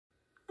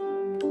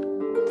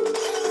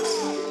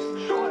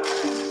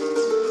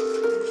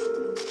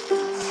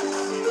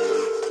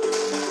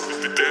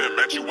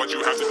Why'd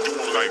you have to do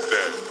him like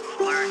that?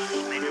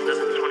 Splurge, made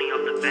another 20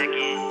 off the back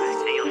end,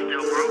 and you're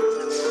still broke?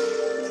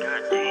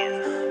 God damn.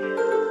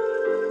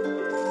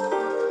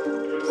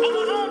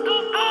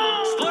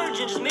 Splurge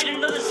and just made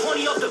another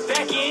 20 off the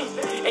back end,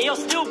 and y'all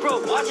still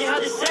broke, watching how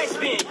this sack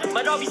spin.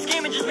 Might all be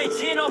scamming, just made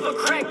 10 off a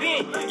crack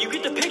bin. You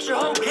get the picture,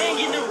 whole gang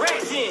getting the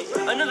racks in.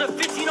 Another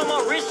 15 on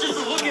my wrist just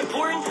to look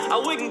important. I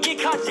wouldn't get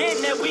caught dead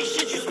in that weak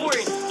shit you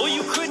sporting. Boy,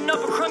 you couldn't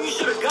up a crumb, you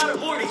should've got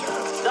aborted.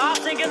 The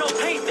ops ain't got no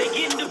pace, they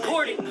getting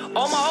deported.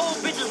 All my old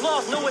bitches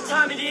lost, know what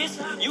time it is.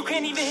 You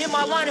can't even hit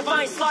my line if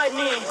I ain't sliding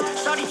in.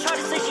 Shawty tried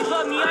to say she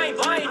love me, I ain't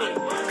buying it.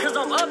 Cause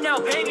I'm up now,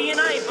 baby, and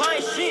I ain't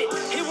buying shit.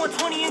 Hit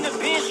 120 in the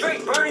bin,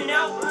 straight burning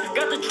out.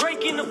 Got the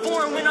Drake in the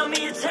foreign when I'm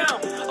in your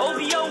town.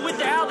 OVO with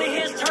the owl, they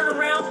heads turn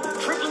around.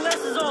 Triple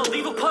S is on,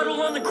 leave a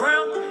puddle on the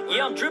ground.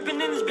 Yeah, I'm dripping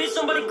in this bitch,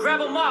 somebody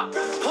grab a mop.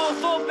 Pull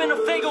a up in a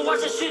Fago,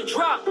 watch that shit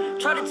drop.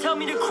 Try to tell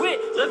me to quit,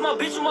 left my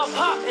bitch with my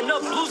pop. End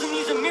up losing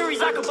these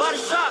Amiris, I could buy the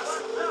shop.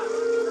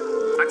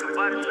 I could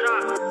buy the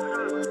shop.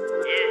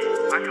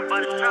 Yeah, I could buy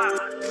the shop.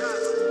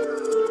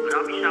 But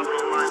I'll be shopping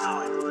online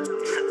though.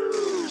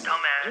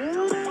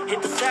 Dumbass.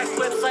 Hit the Saks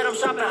website, I'm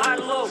shopping high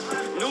to low.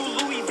 New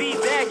Louis V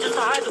bag just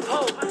to hide the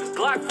pole.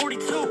 Glock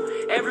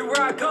 42,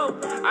 everywhere I go.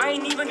 I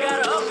ain't even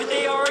gotta up it,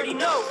 they already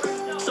know.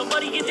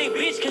 Somebody get they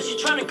bitch cause she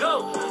tryna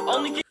go.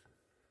 Only thing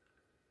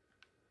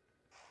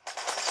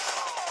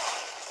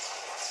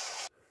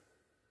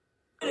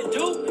to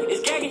do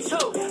is gag and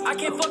choke. I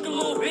can't fuck a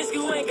little biscuit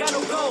who ain't got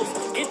no goals.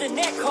 Get the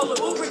neck, call her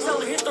Uber, tell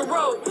her hit the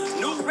road.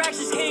 New racks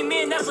just came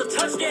in, that's a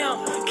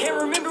touchdown.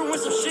 Can't remember when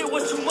some shit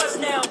was too much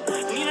now.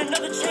 Need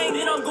another chain,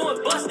 then I'm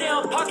going bust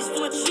down. Pockets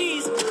full of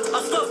cheese,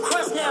 I'm stuffed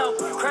crust now.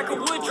 Crack a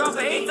wood, drop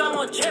an eighth, I'm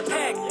on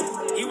jetpack.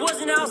 He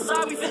wasn't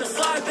outside, we finna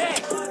slide back.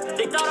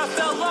 They thought I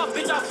fell off,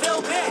 bitch, I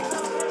fell back.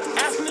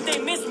 Ask them if they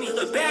miss me,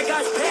 the bad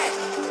guy's back.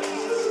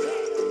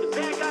 The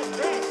bad guy's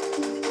back.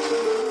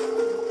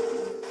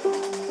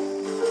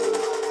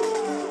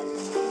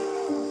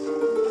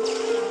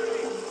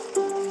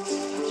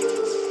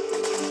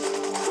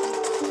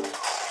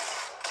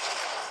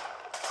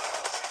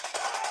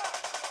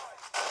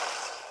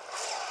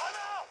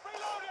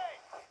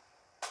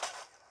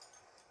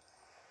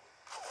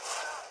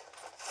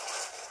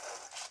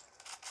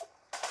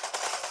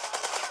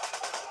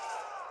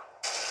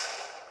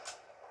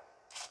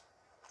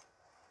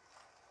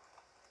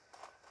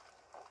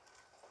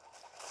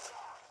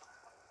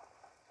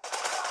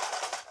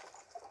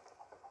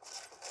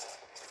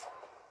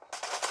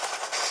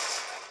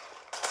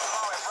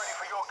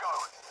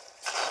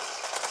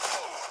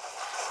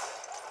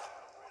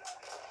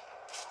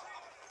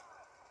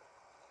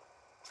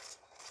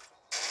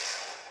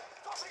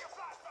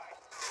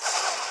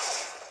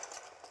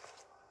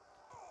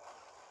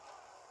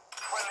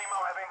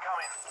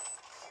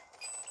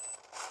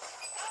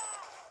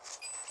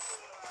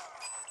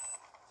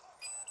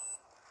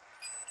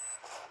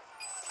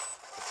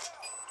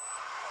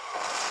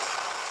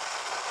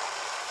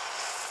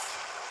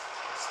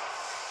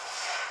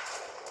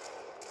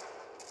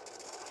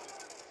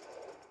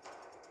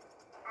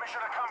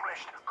 Mission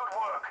accomplished. Good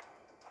work.